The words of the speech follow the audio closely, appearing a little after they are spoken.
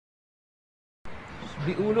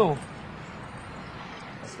The ulo.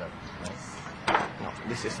 What's that? Nice. No,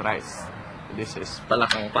 this is rice. This is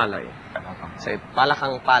palakang palay. Say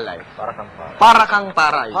palakang palay. Parakang paray. Parakang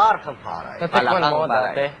paray. Parakang paray. Natikman mo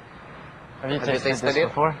palay. dati. Have you tasted this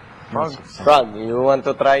before? Frog. Frog, you want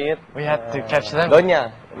to try it? We had to catch them.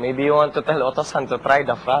 Donya, maybe you want to tell Otosan to try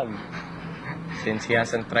the frog. Since he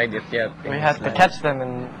hasn't tried it yet. We had to catch them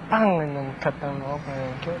and bang, and then cut them open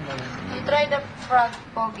and kill them. You try the frog,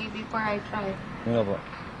 Pogi, before I try. Nga po.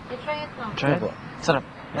 You try it now. Try it. Sarap.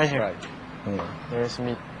 Right here. Right. There's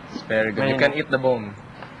meat. It's very good. You Main. can eat the bone.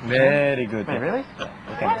 Very good. Wait, really?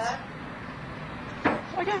 Okay.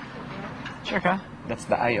 Okay. Sure, ka? That's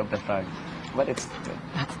the eye of the frog. But it's good.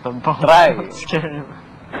 That's the bone. Try. That's scary.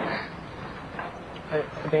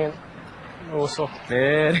 I think uso.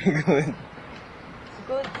 Very good.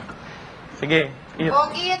 Good. Sige, eat.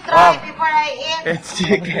 Pogi, you try before I eat. It's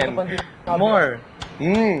chicken. More.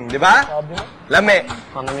 Di ba? Lame.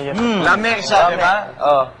 Panamigay. Lame siya, di ba?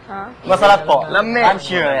 Oh. Huh? Masarap po. Lame. I'm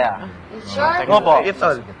sure, yeah. You sure? Opo. Eat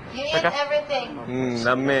all. You eat everything.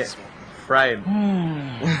 Lame. Fried.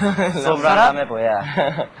 Sobrang dami po,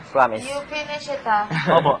 yeah. Promise. You finish it, ha?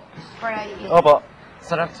 Opo. Before I eat. Opo.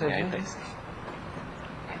 Sarap sa Yeah, I taste.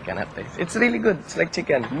 I cannot taste. It's really good. It's like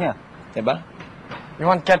chicken. Yeah. Diba? You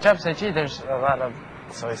want ketchup, Seiichi? There's a lot of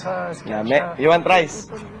soy sauce, ketchup. You want rice?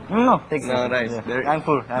 No, thanks. No rice. Yeah. Very- I'm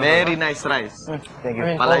full. Very nice rice. Thank you. I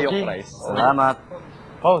mean, Palayok pogi. rice. Salamat.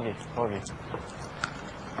 Pogi. Pogi.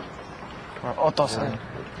 Or otosan.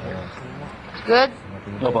 Good?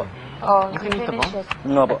 Opo. Oh, you can eat the finish bone? it.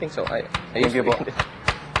 No I po. think so. I Thank used you to po. eat it.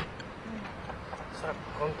 Sarap.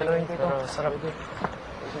 Konti lang dito. Pero sarap. Ito.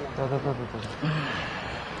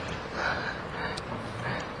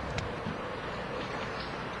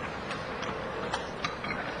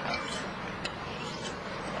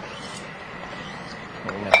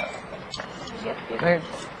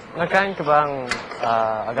 Nagkain ka ba ang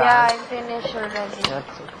Yeah, agahan? I'm finished already.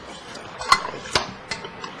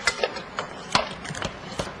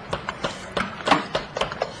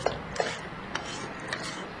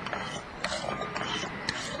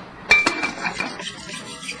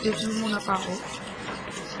 Tignan muna pa ako.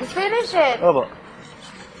 You finish it. Opo.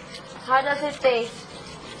 How does it taste?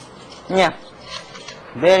 Yeah.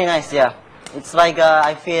 Very nice, yeah. It's like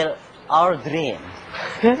I feel our dream.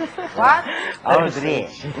 What? Our dream.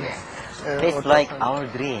 It's like our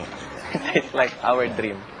dream. It's like our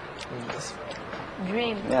dream.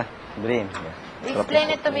 Dream. Yeah, dream. Yeah. Explain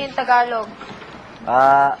it to me in Tagalog.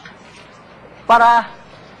 Para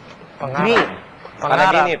Pangarap. dream.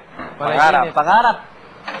 Panaginip. Pangarap. Pangarap.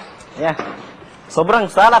 Yeah. Sobrang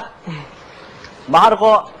salap. Mahal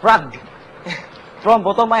ko, frog. From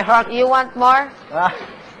bottom of my heart. You want more? Ah.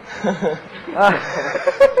 Ah.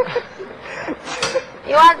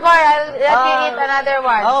 You want more? I'll let you eat another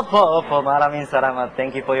one. Opo. Maraming salamat.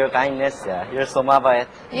 Thank you for your kindness. Yeah. You're so mabait.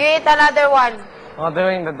 You eat another one. Oh,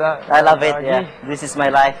 doing the I love it. doggy. Yeah. This is my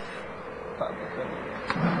life.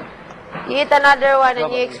 You eat another one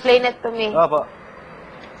and you explain it to me. Opo.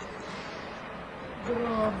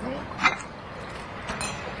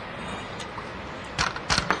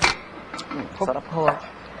 Sarap. Hold on.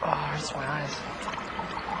 Oh, hurts my eyes.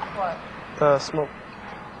 What? The smoke.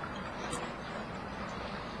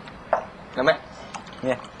 Lame.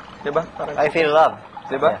 Yeah. Diba? Parang I feel love.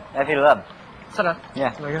 Diba? Yeah. I feel love. Sarap.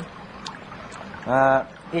 Yeah. Talaga?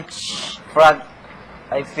 Each frog,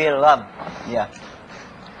 I feel love. Yeah.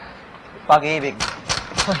 Pag-ibig.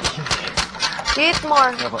 You eat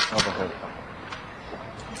more. Opo.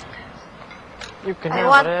 You can I have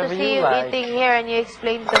want to whatever see you like. eating here and you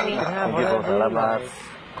explain to me. You can have Thank you po. whatever you Salamat. like.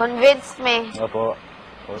 Convince me. Opo.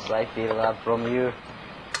 Also, I feel love from you.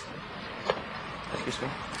 Excuse me.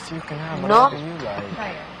 So you can have No? whatever you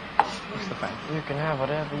like. You can have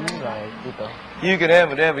whatever you like. Dito. You can have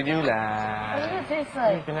whatever you like. What does it taste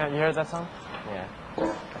You can have, you heard that song? Yeah.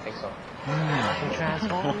 I think so. I can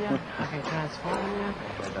transform you. I can transform you.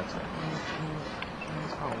 That's it.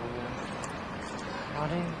 Transform you.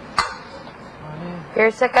 Body.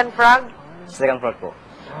 Your second frog? Second frog po.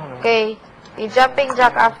 Okay. You jumping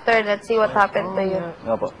jack after. Let's see what happened to you.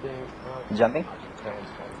 Opo. Jumping?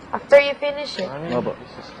 After you finish it. Opo.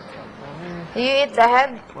 Do you eat the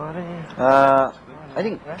head? I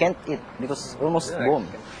think can't eat because almost bone.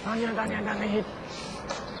 Dami.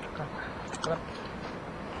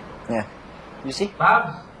 Yeah. You see?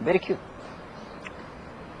 Very cute.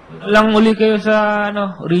 Lang uli kayo sa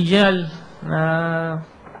original na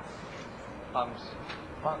Pumps.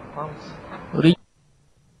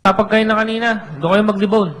 kapag kayo na kanina, doon kayo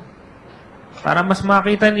mag-debone. Para mas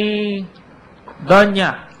makita ni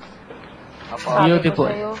Donya. Sabi ko Beautiful.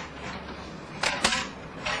 sa'yo.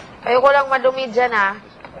 Ayoko lang madumi dyan, ah.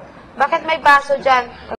 Bakit may baso dyan?